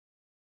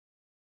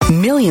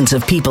Millions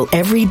of people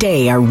every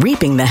day are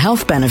reaping the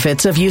health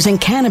benefits of using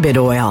cannabis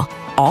oil,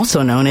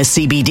 also known as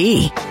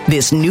CBD.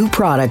 This new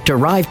product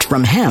derived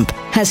from hemp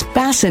has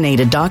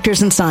fascinated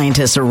doctors and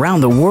scientists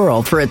around the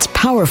world for its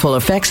powerful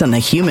effects on the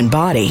human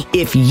body.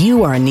 If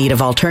you are in need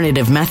of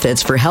alternative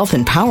methods for health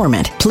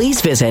empowerment, please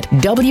visit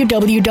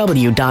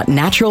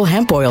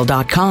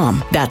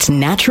www.naturalhempoil.com. That's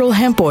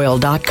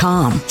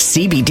naturalhempoil.com.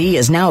 CBD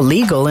is now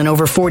legal in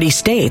over 40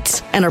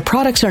 states, and our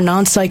products are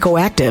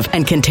non-psychoactive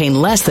and contain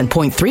less than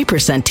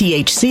 0.3%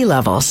 THC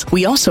levels.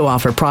 We also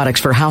offer products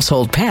for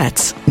household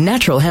pets.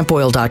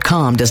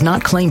 Naturalhempoil.com does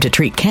not claim to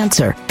treat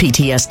cancer,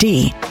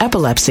 PTSD,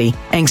 epilepsy,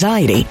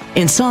 anxiety,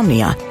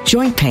 insomnia,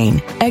 joint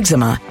pain,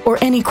 eczema, or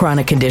any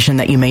chronic condition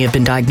that you may have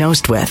been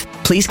diagnosed with.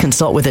 Please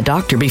consult with a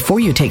doctor before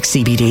you take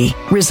CBD.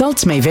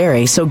 Results may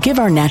vary, so give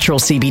our natural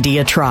CBD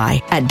a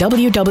try at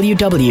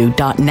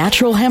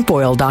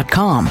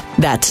www.naturalhempoil.com.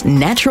 That's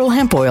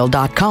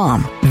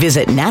naturalhempoil.com.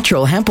 Visit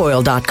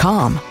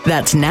naturalhempoil.com.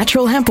 That's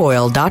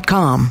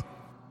naturalhempoil.com.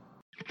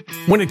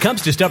 When it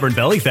comes to stubborn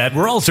belly fat,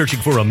 we're all searching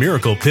for a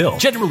miracle pill.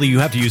 Generally, you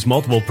have to use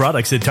multiple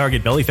products that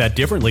target belly fat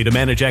differently to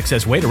manage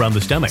excess weight around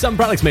the stomach. Some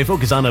products may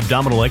focus on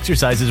abdominal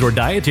exercises or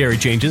dietary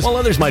changes, while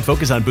others might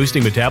focus on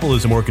boosting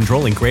metabolism or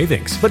controlling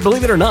cravings. But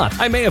believe it or not,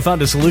 I may have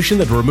found a solution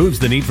that removes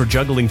the need for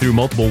juggling through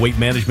multiple weight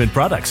management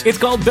products. It's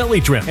called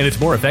Belly Trim, and it's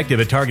more effective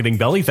at targeting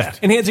belly fat,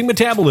 enhancing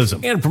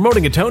metabolism, and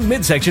promoting a toned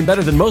midsection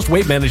better than most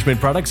weight management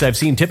products I've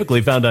seen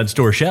typically found on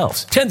store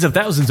shelves. Tens of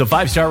thousands of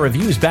 5-star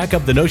reviews back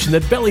up the notion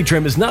that Belly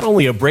Trim is not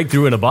only a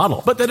breakthrough in a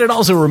bottle, but that it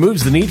also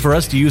removes the need for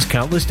us to use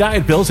countless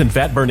diet pills and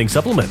fat-burning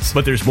supplements.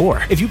 But there's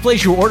more. If you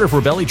place your order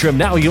for Belly Trim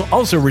now, you'll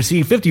also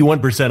receive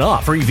 51%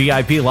 off, free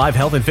VIP live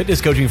health and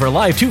fitness coaching for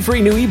life, 2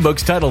 free new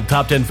ebooks titled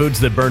Top 10 Foods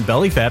That Burn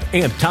Belly Fat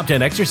and Top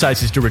 10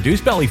 Exercises to Reduce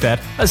Belly Fat,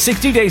 a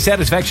 60-day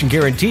satisfaction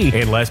guarantee,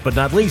 and last but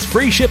not least,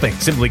 free shipping.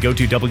 Simply go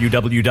to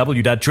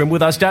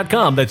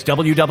www.trimwithus.com. That's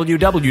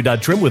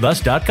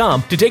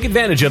www.trimwithus.com to take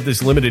advantage of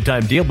this limited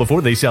time deal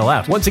before they sell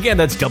out. Once again,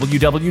 that's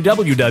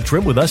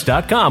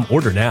www.trimwithus.com.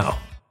 Order now.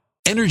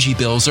 Energy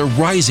bills are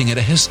rising at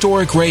a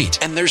historic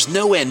rate, and there's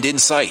no end in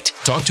sight.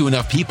 Talk to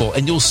enough people,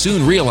 and you'll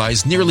soon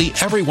realize nearly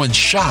everyone's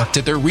shocked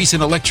at their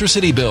recent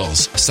electricity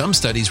bills. Some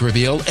studies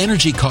reveal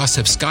energy costs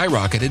have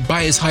skyrocketed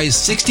by as high as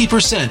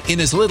 60%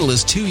 in as little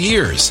as 2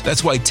 years.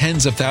 That's why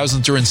tens of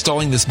thousands are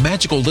installing this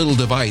magical little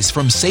device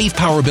from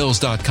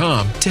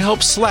SavePowerBills.com to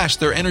help slash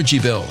their energy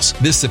bills.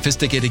 This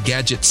sophisticated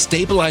gadget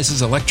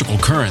stabilizes electrical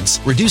currents,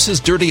 reduces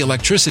dirty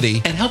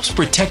electricity, and helps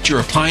protect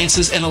your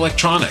appliances and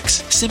electronics.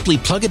 Simply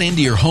plug it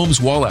into your home's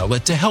wall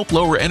outlet to help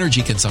lower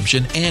energy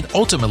consumption and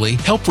ultimately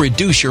help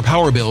reduce your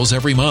power bills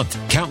every month.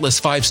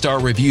 Countless 5-star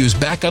reviews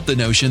back up the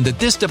notion that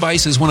this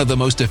device is one of the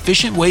most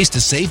efficient ways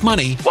to save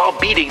money while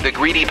beating the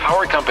greedy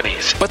power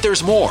companies. But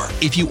there's more.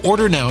 If you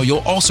order now, you'll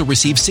also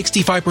receive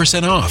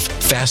 65% off,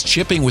 fast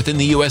shipping within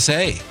the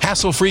USA,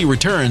 hassle-free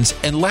returns,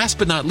 and last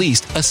but not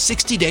least, a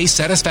 60-day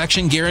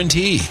satisfaction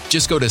guarantee.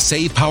 Just go to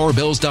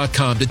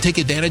SavePowerBills.com to take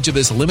advantage of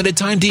this limited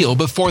time deal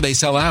before they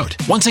sell out.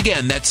 Once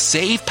again, that's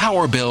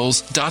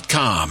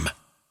SavePowerBills.com.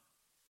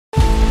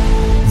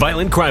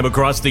 Violent crime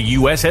across the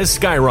U.S. has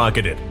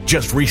skyrocketed.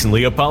 Just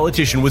recently, a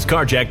politician was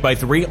carjacked by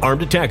 3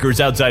 armed attackers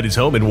outside his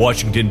home in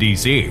Washington,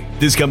 D.C.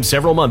 This comes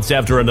several months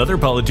after another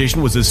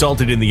politician was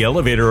assaulted in the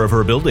elevator of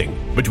her building.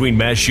 Between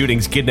mass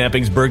shootings,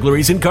 kidnappings,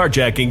 burglaries, and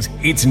carjackings,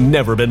 it's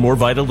never been more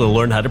vital to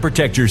learn how to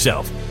protect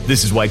yourself.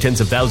 This is why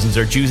tens of thousands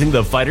are choosing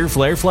the Fighter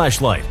Flare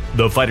flashlight.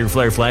 The Fighter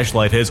Flare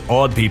flashlight has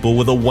awed people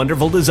with a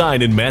wonderful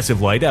design and massive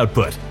light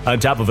output. On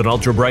top of an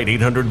ultra-bright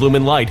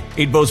 800-lumen light,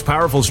 it boasts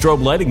powerful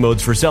strobe lighting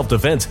modes for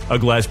self-defense, a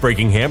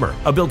glass-breaking hammer,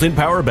 a built-in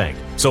power bank,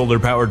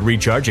 solar-powered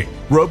recharging,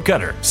 rope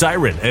cutter,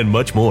 siren, and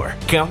much more.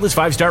 Countless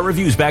 5-star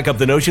reviews back up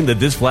the notion that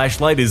this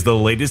flashlight is the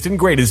latest and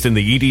greatest in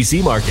the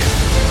EDC market.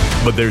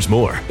 But there's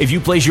more. If you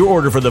place your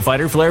order for the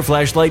Fighter Flare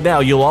flashlight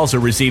now, you'll also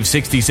receive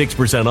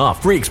 66%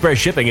 off, free express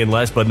shipping, and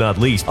last but not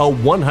least, a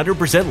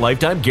 100%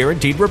 lifetime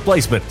guaranteed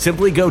replacement.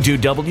 Simply go to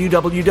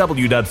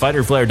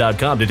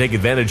www.fighterflare.com to take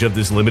advantage of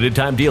this limited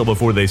time deal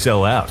before they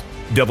sell out.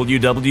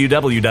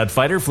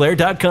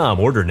 www.fighterflare.com.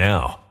 Order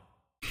now.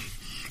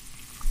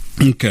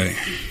 Okay.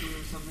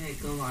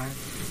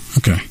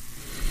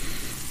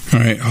 All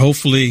right.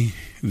 Hopefully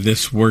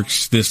this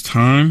works this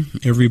time,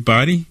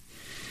 everybody.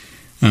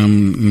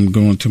 I'm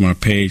going to my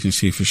page and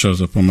see if it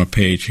shows up on my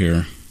page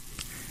here.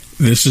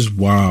 This is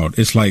wild.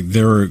 It's like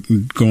they're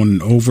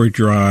going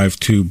overdrive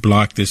to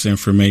block this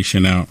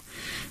information out.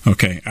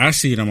 Okay, I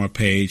see it on my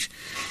page.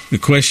 The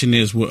question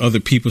is, will other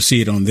people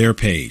see it on their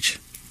page?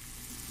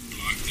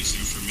 Block this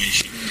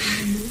information.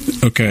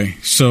 Okay,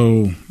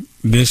 so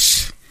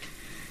this,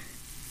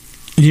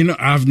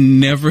 I've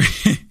never...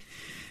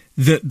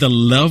 the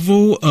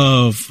level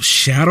of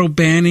shadow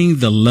banning,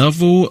 the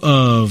level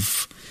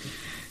of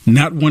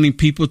not wanting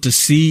people to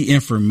see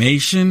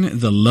information,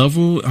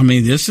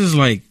 this is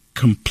like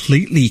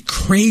completely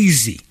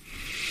crazy.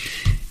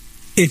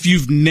 If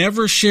you've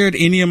never shared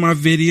any of my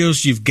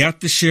videos, you've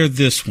got to share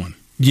this one.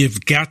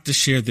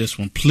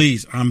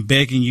 Please, I'm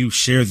begging you,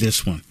 share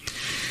this one.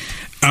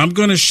 I'm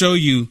going to show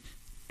you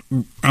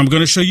I'm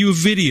going to show you a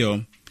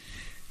video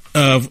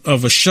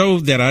of a show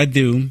that I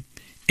do.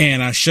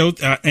 And I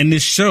showed, and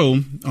this show,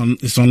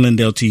 it's on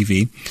Lindell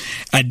TV,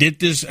 I did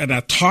this and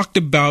I talked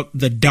about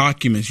the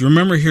documents. You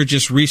remember here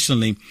just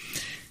recently,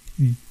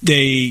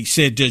 they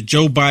said that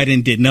Joe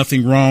Biden did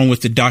nothing wrong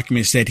with the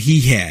documents that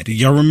he had.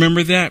 Y'all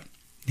remember that?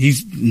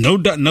 He's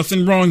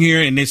nothing wrong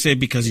here. And they said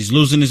because he's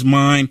losing his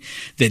mind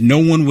that no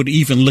one would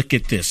even look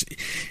at this.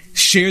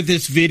 Share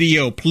this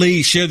video.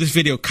 Please share this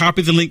video.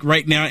 Copy the link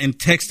right now and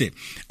text it.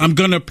 I'm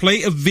going to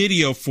play a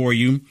video for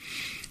you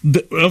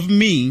of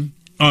me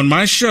on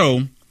my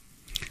show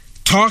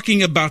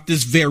talking about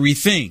this very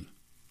thing.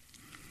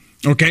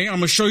 Okay, I'm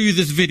going to show you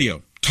this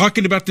video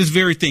talking about this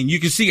very thing.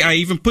 You can see I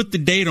even put the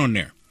date on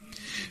there,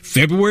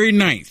 February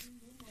 9th.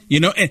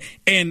 You know,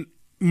 and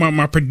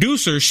my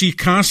producer, she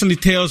constantly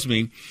tells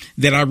me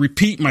that I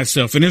repeat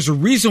myself. And there's a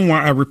reason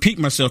why I repeat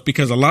myself,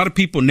 because a lot of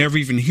people never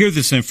even hear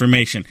this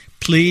information.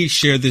 Please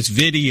share this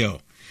video.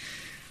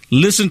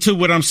 Listen to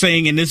what I'm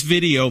saying in this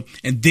video,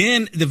 and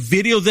then the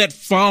video that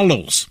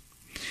follows.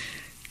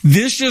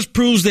 This just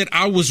proves that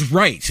I was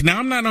right. Now,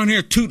 I'm not on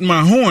here tooting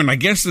my horn. I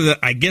guess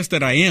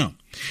that I am,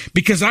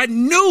 because I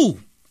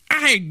knew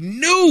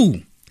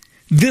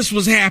this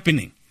was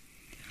happening.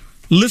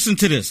 Listen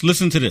to this.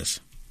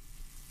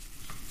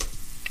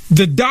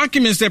 The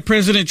documents that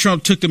President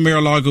Trump took to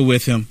Mar-a-Lago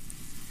with him.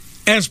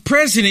 As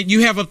president,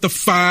 you have up to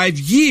 5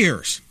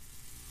 years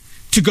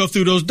to go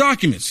through those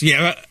documents.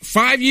 Yeah,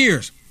 5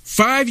 years.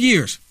 5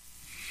 years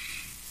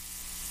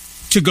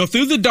to go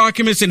through the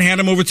documents and hand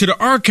them over to the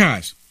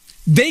archives.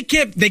 They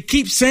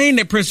keep saying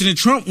that President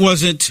Trump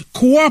wasn't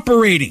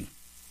cooperating,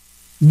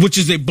 which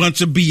is a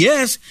bunch of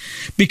BS,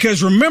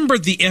 because remember,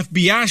 the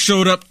FBI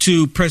showed up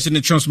to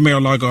President Trump's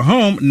Mar-a-Lago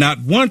home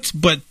not once,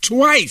 but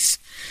twice.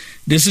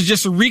 This is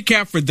just a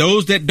recap for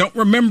those that don't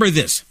remember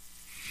this.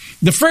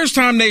 The first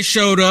time they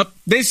showed up,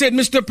 they said,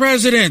 Mr.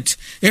 President,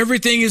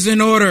 everything is in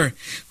order.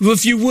 Well,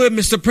 if you would,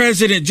 Mr.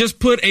 President, just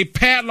put a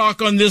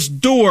padlock on this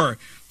door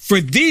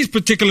for these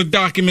particular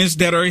documents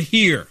that are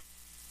here.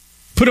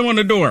 Put them on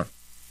the door.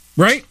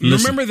 Right?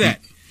 Remember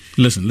that.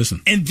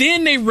 Listen. And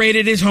then they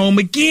raided his home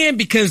again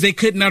because they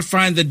could not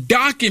find the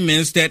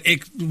documents that,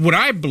 what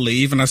I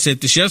believe, and I said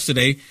this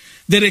yesterday,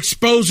 that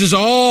exposes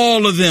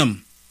all of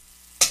them.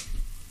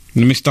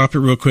 Let me stop it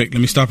real quick.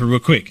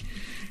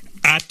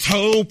 I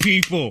told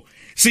people,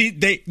 see,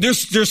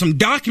 there's some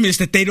documents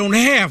that they don't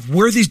have.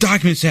 Where are these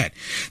documents at?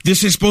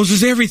 This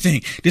exposes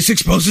everything.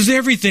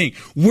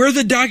 Where are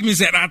the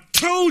documents at? I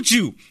told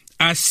you.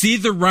 I see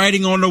the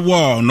writing on the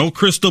wall. No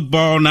crystal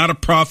ball, not a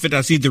prophet.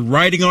 I see the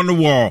writing on the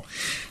wall.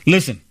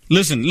 Listen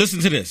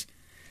to this,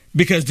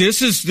 because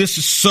this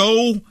is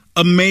so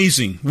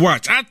amazing.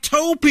 Watch. I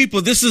told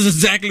people this is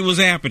exactly what's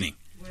happening.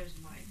 Where's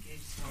my gate?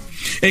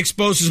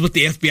 Exposes what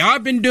the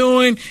FBI been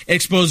doing,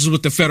 exposes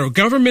what the federal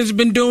government's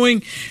been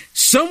doing.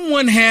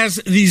 Someone has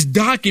these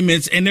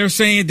documents, and they're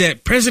saying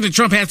that President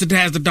Trump has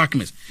the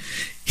documents.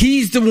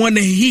 He's the one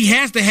that he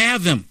has to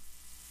have them.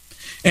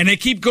 And they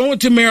keep going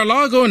to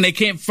Mar-a-Lago and they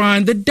can't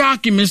find the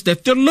documents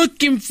that they're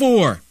looking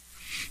for.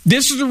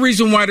 This is the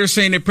reason why they're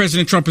saying that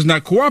President Trump is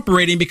not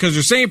cooperating, because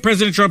they're saying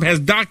President Trump has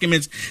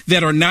documents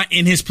that are not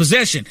in his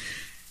possession.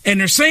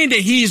 And they're saying that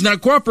he's not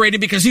cooperating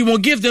because he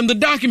won't give them the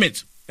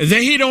documents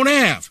that he don't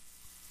have.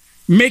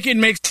 Make it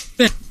make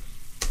sense.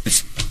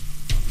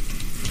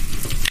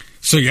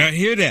 So y'all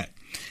hear that?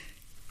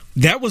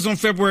 That was on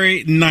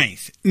February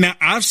 9th. Now,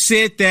 I've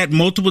said that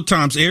multiple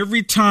times.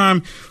 Every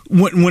time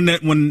when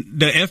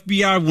the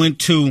FBI went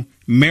to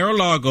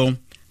Mar-a-Lago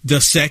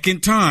the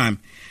second time,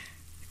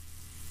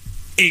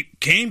 it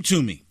came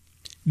to me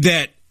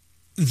that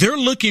they're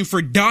looking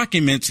for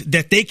documents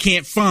that they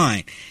can't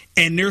find.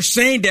 And they're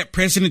saying that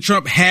President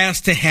Trump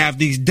has to have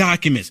these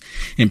documents.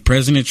 And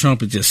President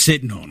Trump is just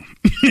sitting on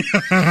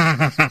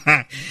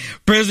them.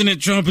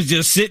 President Trump is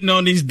just sitting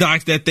on these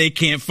docs that they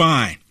can't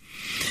find.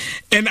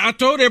 And I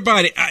told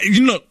everybody,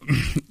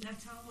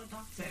 that's how what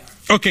docs they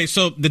are. Okay,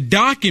 so the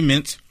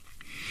documents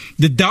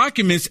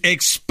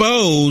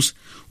expose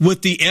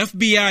what the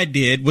FBI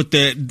did, what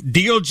the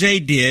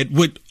DOJ did,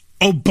 what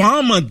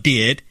Obama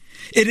did.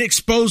 It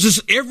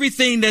exposes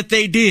everything that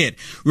they did.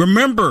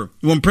 Remember,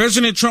 when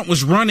President Trump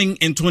was running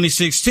in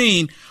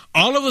 2016,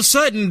 all of a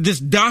sudden this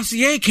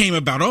dossier came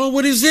about. Oh,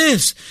 what is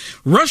this?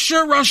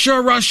 Russia.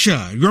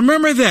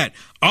 Remember that?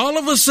 All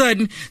of a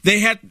sudden,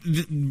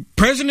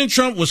 President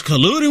Trump was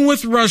colluding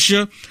with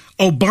Russia.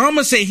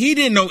 Obama said he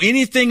didn't know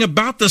anything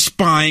about the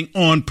spying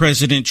on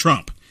President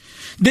Trump.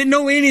 Didn't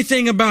know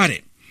anything about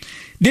it.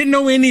 Didn't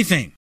know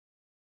anything.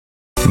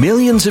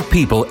 Millions of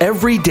people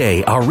every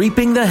day are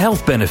reaping the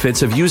health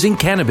benefits of using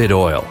cannabis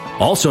oil,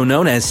 also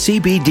known as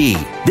CBD.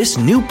 This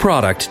new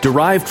product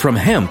derived from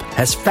hemp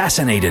has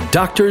fascinated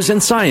doctors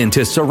and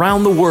scientists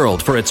around the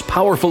world for its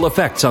powerful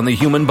effects on the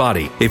human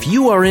body. If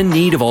you are in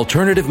need of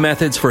alternative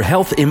methods for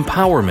health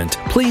empowerment,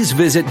 please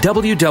visit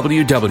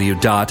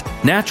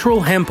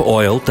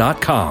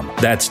www.naturalhempoil.com.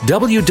 That's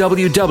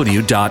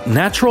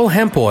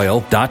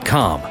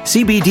www.naturalhempoil.com.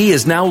 CBD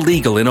is now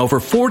legal in over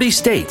 40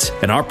 states,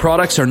 and our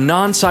products are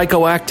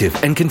non-psychoactive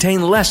non-psychoactive and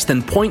contain less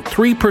than 0.3%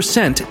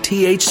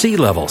 THC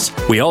levels.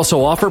 We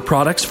also offer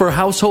products for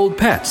household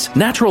pets.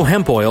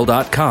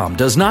 NaturalHempOil.com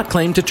does not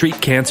claim to treat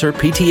cancer,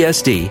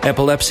 PTSD,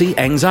 epilepsy,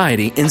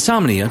 anxiety,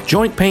 insomnia,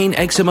 joint pain,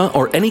 eczema,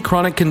 or any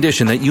chronic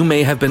condition that you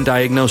may have been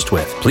diagnosed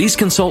with. Please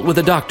consult with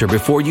a doctor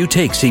before you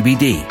take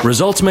CBD.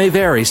 Results may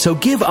vary, so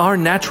give our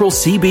natural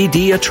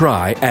CBD a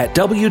try at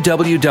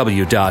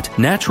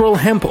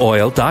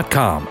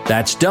www.naturalhempoil.com.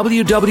 That's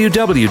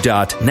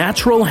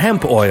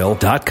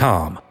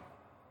www.naturalhempoil.com.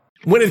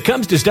 When it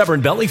comes to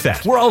stubborn belly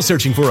fat, we're all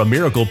searching for a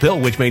miracle pill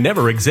which may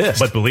never exist.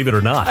 But believe it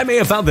or not, I may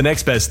have found the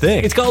next best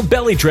thing. It's called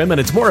Belly Trim, and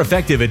it's more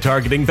effective at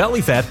targeting belly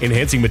fat,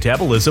 enhancing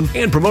metabolism,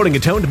 and promoting a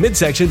toned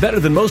midsection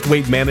better than most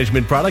weight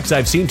management products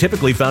I've seen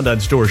typically found on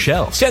store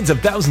shelves. Tens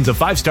of thousands of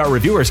 5-star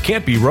reviewers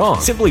can't be wrong.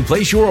 Simply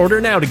place your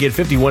order now to get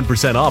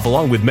 51% off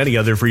along with many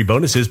other free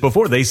bonuses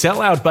before they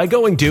sell out by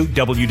going to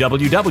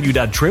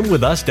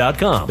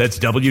www.trimwithus.com. That's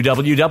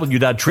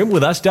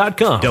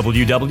www.trimwithus.com.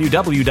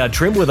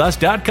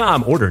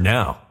 www.trimwithus.com. Order now.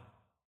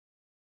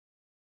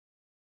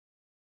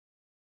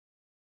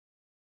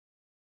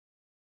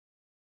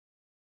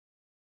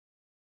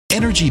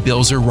 Energy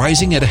bills are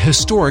rising at a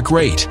historic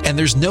rate, and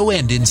there's no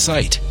end in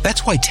sight.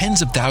 That's why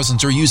tens of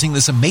thousands are using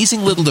this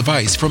amazing little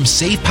device from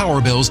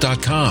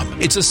SavePowerBills.com.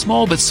 It's a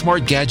small but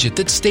smart gadget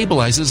that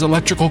stabilizes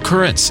electrical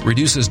currents,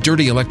 reduces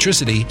dirty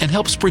electricity, and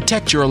helps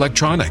protect your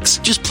electronics.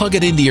 Just plug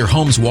it into your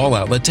home's wall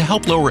outlet to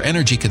help lower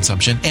energy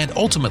consumption and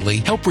ultimately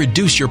help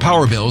reduce your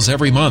power bills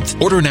every month.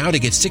 Order now to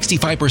get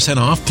 65%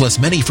 off plus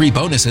many free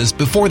bonuses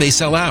before they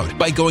sell out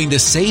by going to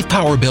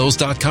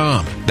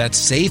SavePowerBills.com.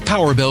 That's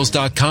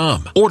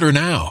SavePowerBills.com. Order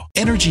now.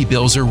 Energy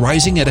bills are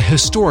rising at a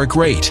historic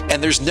rate,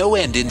 and there's no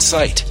end in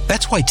sight.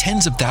 That's why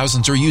tens of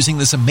thousands are using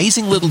this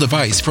amazing little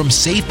device from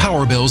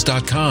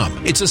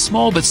SavePowerBills.com. It's a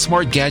small but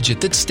smart gadget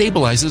that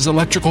stabilizes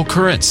electrical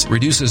currents,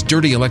 reduces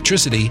dirty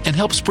electricity, and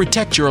helps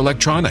protect your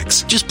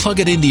electronics. Just plug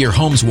it into your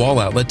home's wall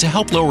outlet to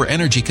help lower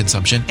energy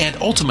consumption and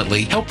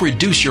ultimately help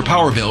reduce your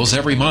power bills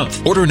every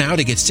month. Order now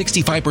to get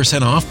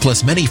 65% off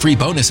plus many free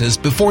bonuses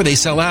before they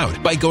sell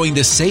out by going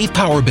to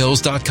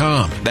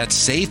SavePowerBills.com.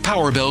 That's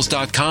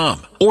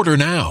SavePowerBills.com. Order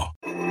now.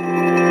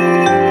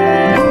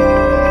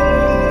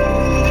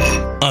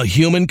 A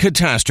human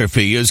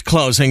catastrophe is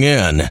closing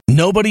in.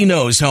 Nobody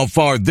knows how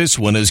far this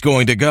one is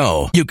going to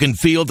go. You can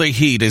feel the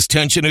heat as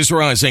tension is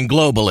rising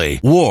globally.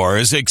 War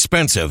is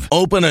expensive.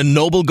 Open a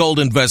Noble Gold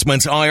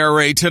Investments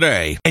IRA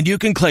today, and you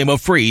can claim a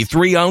free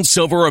 3-ounce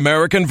silver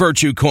American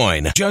Virtue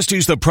coin. Just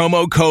use the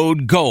promo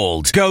code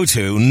GOLD. Go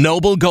to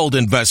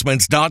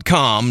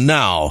noblegoldinvestments.com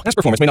now. Past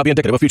performance may not be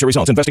indicative of future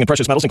results. Investing in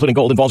precious metals, including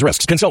gold, involves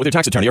risks. Consult with your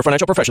tax attorney or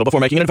financial professional before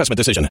making an investment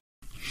decision.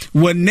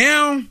 Well,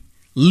 now,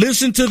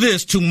 listen to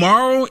this.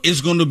 Tomorrow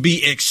is going to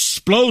be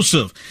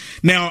explosive.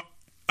 Now,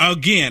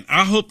 again,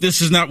 I hope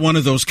this is not one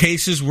of those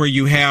cases where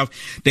you have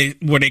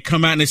where they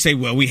come out and they say,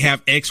 well, we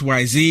have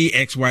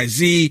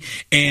XYZ,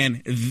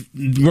 and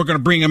we're going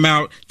to bring them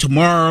out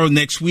tomorrow,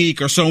 next week,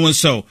 or so and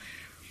so.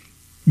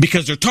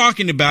 Because they're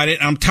talking about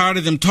it. I'm tired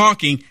of them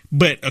talking.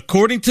 But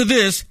according to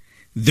this,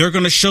 they're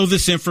going to show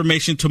this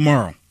information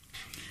tomorrow.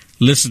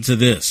 Listen to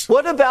this.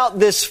 What about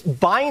this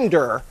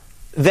binder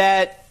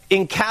that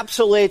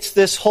encapsulates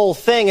this whole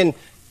thing, and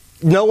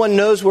no one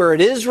knows where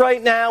it is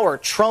right now, or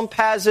Trump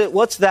has it?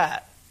 What's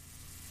that?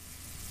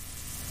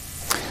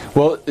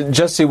 Well,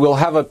 Jesse, we'll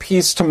have a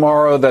piece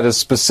tomorrow that is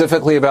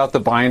specifically about the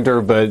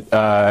binder, but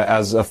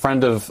as a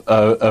friend of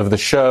the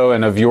show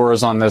and of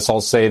yours on this,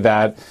 I'll say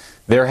that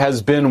there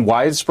has been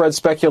widespread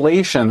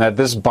speculation that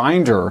this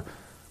binder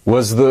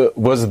was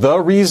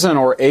the reason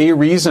or a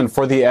reason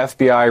for the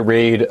FBI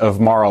raid of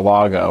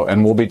Mar-a-Lago,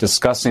 and we'll be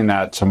discussing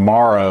that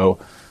tomorrow.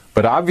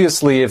 But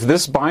obviously, if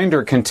this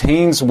binder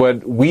contains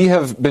what we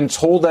have been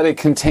told that it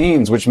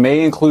contains, which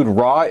may include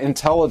raw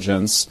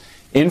intelligence,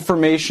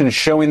 information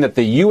showing that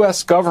the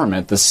U.S.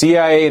 government, the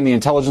CIA and the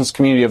intelligence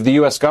community of the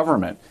U.S.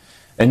 government,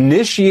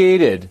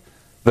 initiated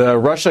the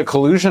Russia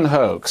collusion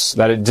hoax,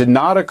 that it did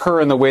not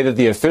occur in the way that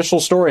the official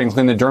story,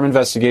 including the Durham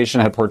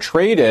investigation, had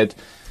portrayed it.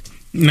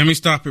 Let me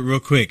stop it real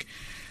quick.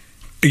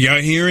 Are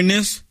y'all hearing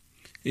this?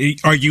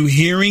 Are you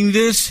hearing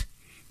this?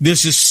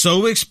 This is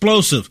so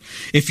explosive.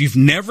 If you've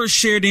never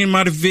shared any of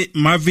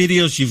my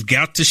videos, you've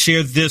got to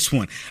share this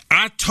one.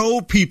 I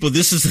told people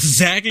this is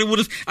exactly what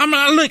it's. I'm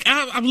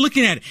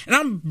looking at it, and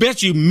I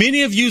bet you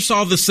many of you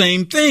saw the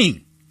same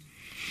thing.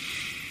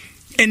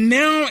 And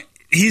now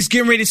he's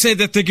getting ready to say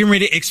that they're getting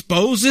ready to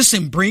expose this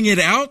and bring it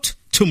out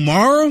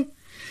tomorrow.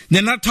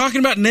 They're not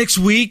talking about next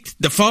week,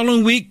 the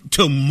following week,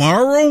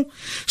 tomorrow.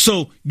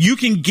 So you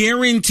can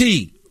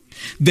guarantee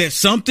that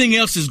something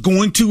else is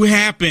going to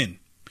happen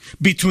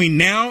between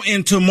now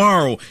and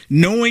tomorrow,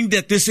 knowing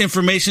that this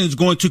information is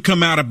going to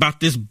come out about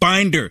this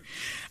binder.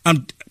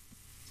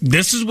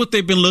 This is what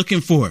they've been looking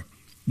for.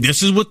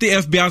 This is what the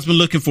FBI has been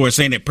looking for,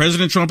 saying that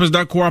President Trump is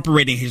not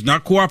cooperating. He's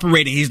not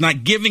cooperating. He's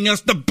not giving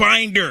us the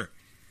binder.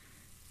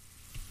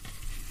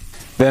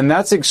 then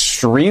that's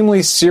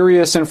extremely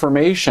serious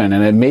information.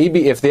 And it may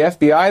be, if the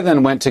FBI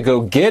then went to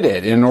go get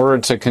it in order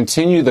to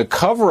continue the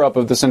cover-up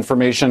of this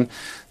information,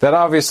 that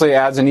obviously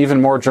adds an even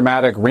more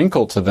dramatic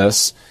wrinkle to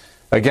this.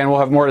 Again, we'll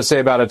have more to say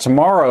about it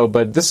tomorrow,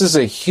 but this is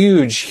a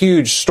huge,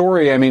 huge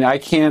story. I mean,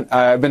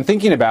 I've been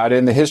thinking about it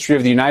in the history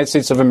of the United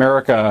States of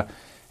America.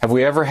 Have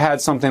we ever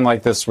had something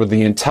like this where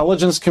the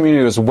intelligence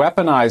community was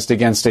weaponized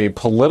against a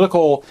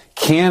political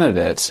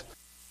candidate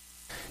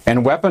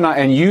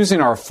and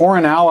using our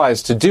foreign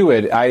allies to do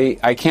it?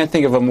 I can't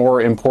think of a more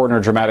important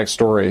or dramatic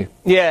story.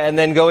 Yeah, and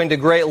then going to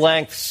great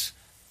lengths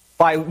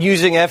by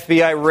using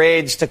FBI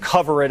raids to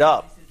cover it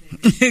up.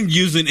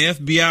 Using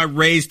FBI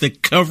raids to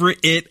cover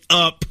it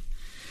up.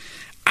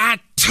 I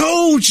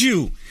told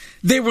you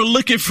they were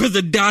looking for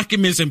the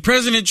documents, and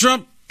President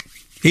Trump,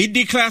 he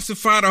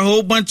declassified a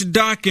whole bunch of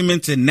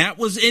documents, and that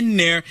was in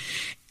there.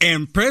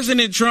 And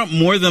President Trump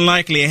more than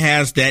likely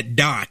has that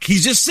doc.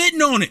 He's just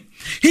sitting on it.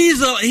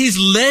 He's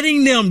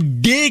letting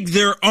them dig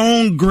their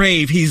own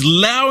grave. He's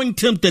allowing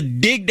them to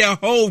dig their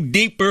hole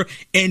deeper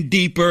and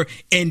deeper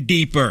and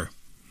deeper.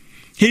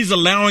 He's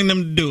allowing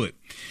them to do it.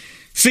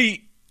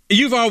 See,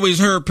 you've always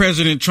heard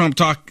President Trump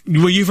talk.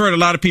 Well, you've heard a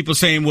lot of people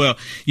saying, well,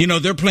 you know,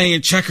 they're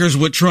playing checkers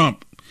with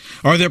Trump,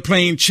 or they're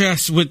playing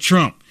chess with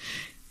Trump.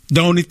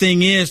 The only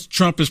thing is,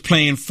 Trump is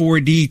playing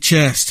 4D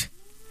chess.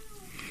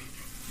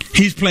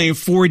 He's playing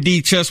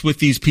 4D chess with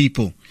these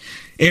people.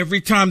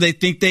 Every time they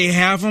think they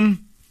have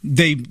them,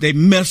 they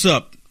mess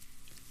up.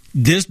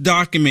 This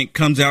document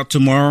comes out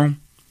tomorrow.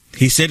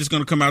 He said it's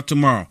going to come out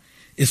tomorrow.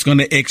 It's going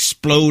to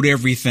explode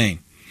everything.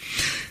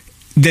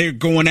 They're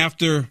going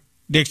after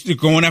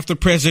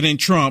President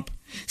Trump,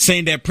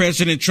 saying that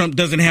President Trump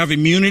doesn't have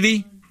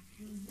immunity.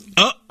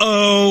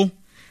 Uh-oh.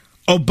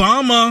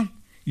 Obama,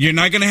 you're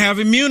not going to have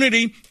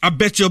immunity. I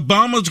bet you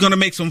Obama's going to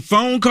make some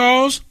phone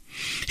calls.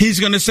 He's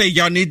going to say,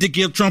 y'all need to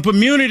give Trump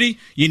immunity.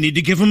 You need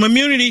to give him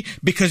immunity,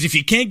 because if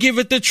you can't give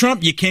it to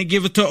Trump, you can't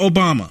give it to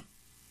Obama.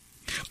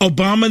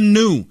 Obama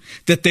knew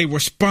that they were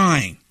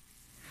spying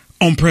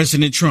on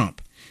President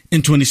Trump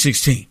in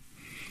 2016.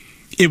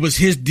 It was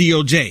his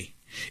DOJ.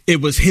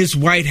 It was his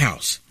White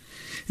House.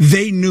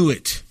 They knew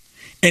it,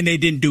 and they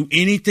didn't do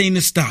anything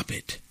to stop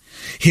it.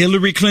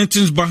 Hillary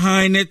Clinton's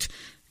behind it.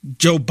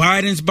 Joe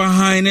Biden's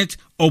behind it.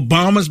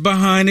 Obama's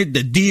behind it.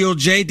 The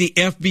DOJ, the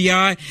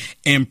FBI,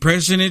 and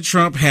President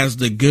Trump has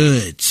the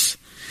goods.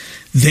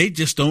 They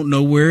just don't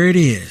know where it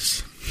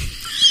is.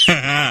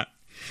 They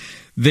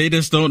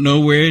just don't know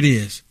where it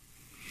is.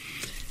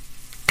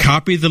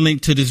 Copy the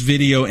link to this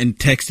video and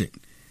text it.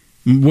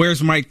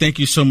 Where's Mike? Thank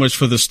you so much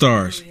for the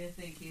stars. Maria,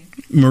 thank you.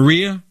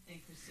 Maria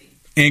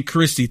and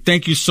Christy,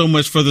 thank you so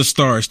much for the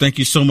stars. Thank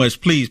you so much.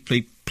 Please,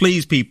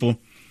 people,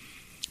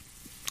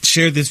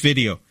 share this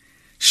video.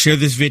 Share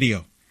this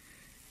video.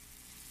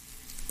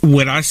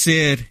 What I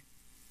said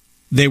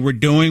they were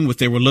doing, what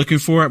they were looking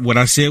for, what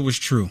I said was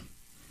true.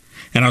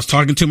 And I was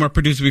talking to my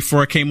producer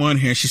before I came on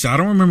here, and she said, I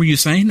don't remember you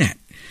saying that.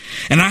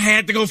 And I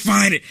had to go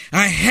find it.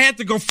 And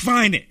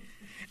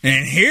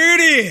here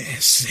it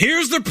is.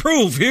 Here's the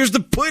proof. Here's the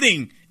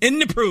pudding in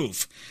the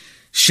proof.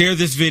 Share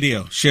this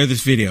video. Share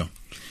this video.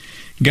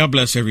 God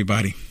bless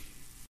everybody.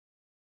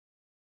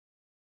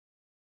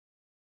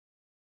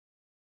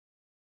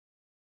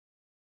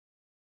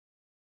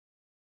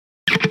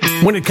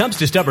 When it comes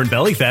to stubborn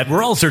belly fat,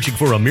 we're all searching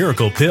for a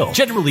miracle pill.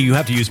 Generally, you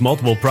have to use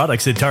multiple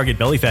products that target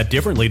belly fat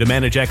differently to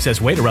manage excess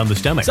weight around the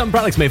stomach. Some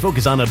products may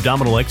focus on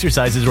abdominal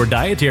exercises or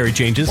dietary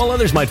changes, while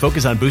others might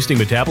focus on boosting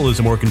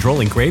metabolism or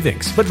controlling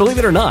cravings. But believe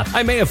it or not,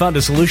 I may have found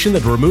a solution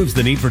that removes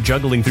the need for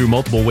juggling through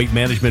multiple weight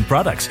management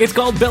products. It's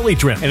called Belly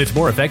Trim, and it's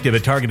more effective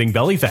at targeting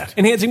belly fat,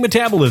 enhancing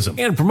metabolism,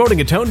 and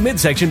promoting a toned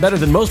midsection better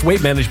than most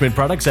weight management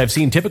products I've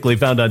seen typically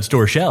found on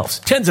store shelves.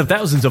 Tens of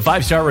thousands of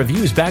 5-star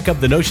reviews back up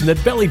the notion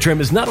that Belly Trim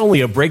is not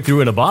only a breakthrough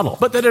in a bottle,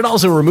 but that it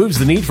also removes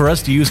the need for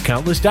us to use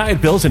countless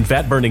diet pills and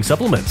fat-burning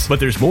supplements. But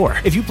there's more.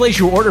 If you place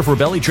your order for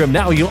Belly Trim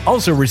now, you'll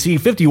also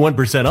receive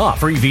 51%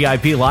 off, free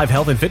VIP live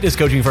health and fitness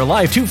coaching for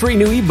life, 2 free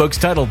new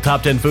ebooks titled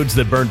Top 10 Foods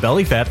That Burn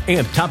Belly Fat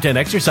and Top 10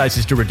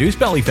 Exercises to Reduce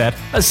Belly Fat,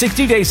 a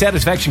 60-day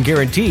satisfaction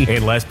guarantee,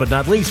 and last but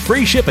not least,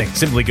 free shipping.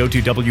 Simply go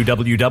to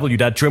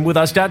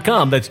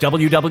www.trimwithus.com. That's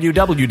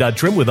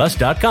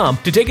www.trimwithus.com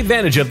to take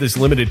advantage of this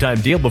limited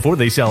time deal before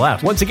they sell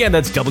out. Once again,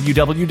 that's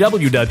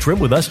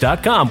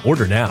www.trimwithus.com.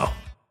 Order now.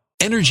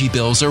 Energy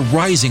bills are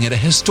rising at a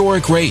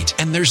historic rate,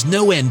 and there's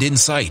no end in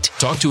sight.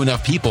 Talk to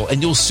enough people, and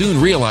you'll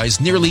soon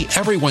realize nearly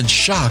everyone's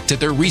shocked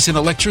at their recent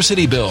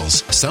electricity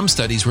bills. Some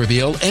studies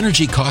reveal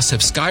energy costs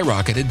have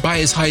skyrocketed by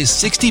as high as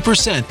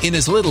 60% in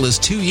as little as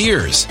 2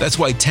 years. That's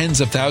why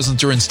tens of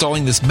thousands are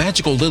installing this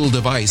magical little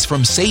device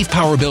from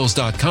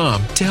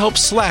SavePowerBills.com to help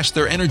slash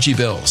their energy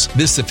bills.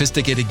 This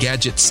sophisticated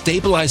gadget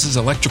stabilizes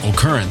electrical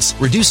currents,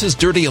 reduces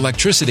dirty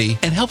electricity,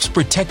 and helps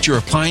protect your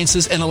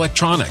appliances and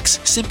electronics.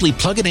 Simply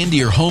plug it into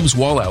your home's enclosed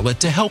wall outlet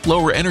to help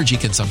lower energy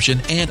consumption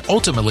and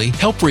ultimately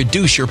help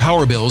reduce your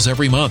power bills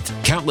every month.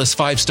 Countless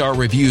 5-star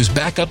reviews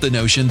back up the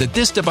notion that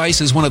this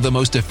device is one of the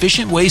most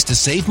efficient ways to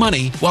save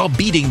money while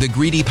beating the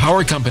greedy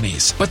power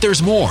companies. But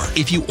there's more.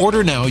 If you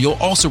order now, you'll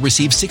also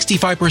receive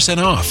 65%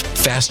 off,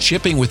 fast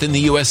shipping within the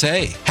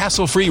USA,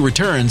 hassle-free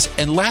returns,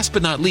 and last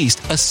but not least,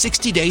 a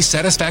 60-day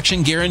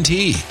satisfaction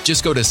guarantee.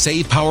 Just go to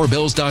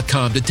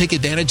SavePowerBills.com to take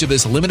advantage of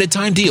this limited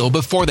time deal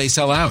before they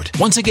sell out.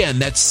 Once again,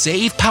 that's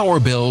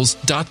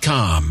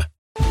SavePowerBills.com.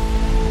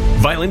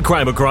 Violent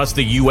crime across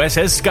the U.S.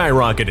 has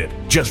skyrocketed.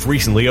 Just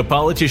recently, a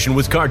politician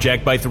was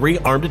carjacked by 3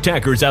 armed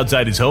attackers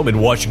outside his home in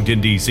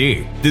Washington,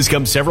 D.C. This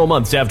comes several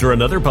months after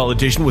another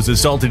politician was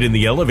assaulted in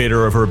the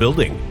elevator of her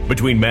building.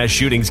 Between mass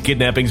shootings,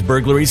 kidnappings,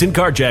 burglaries, and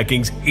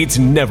carjackings, it's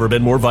never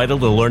been more vital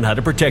to learn how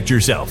to protect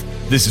yourself.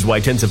 This is why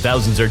tens of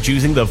thousands are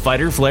choosing the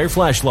Fighter Flare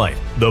flashlight.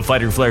 The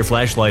Fighter Flare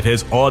flashlight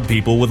has awed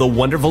people with a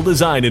wonderful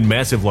design and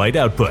massive light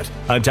output.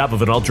 On top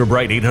of an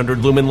ultra-bright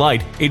 800-lumen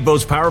light, it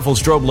boasts powerful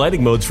strobe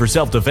lighting modes for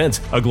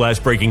self-defense, a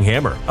glass-breaking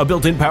hammer, a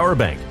built-in power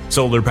bank,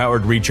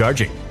 solar-powered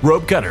recharging,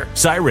 rope cutter,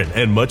 siren,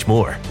 and much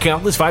more.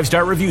 Countless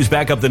 5-star reviews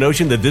back up the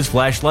notion that this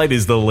flashlight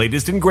is the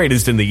latest and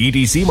greatest in the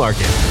EDC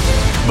market.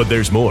 But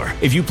there's more.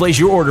 If you place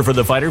your order for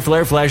the Fighter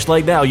Flare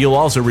flashlight now, you'll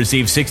also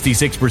receive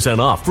 66%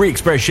 off, free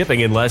express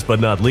shipping, and last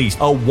but not least,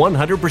 a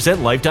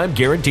 100% lifetime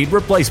guaranteed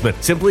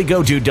replacement. Simply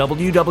go to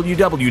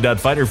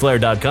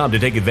www.fighterflare.com to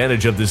take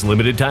advantage of this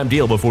limited time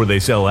deal before they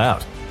sell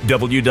out.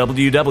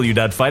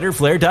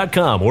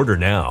 www.fighterflare.com. Order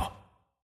now.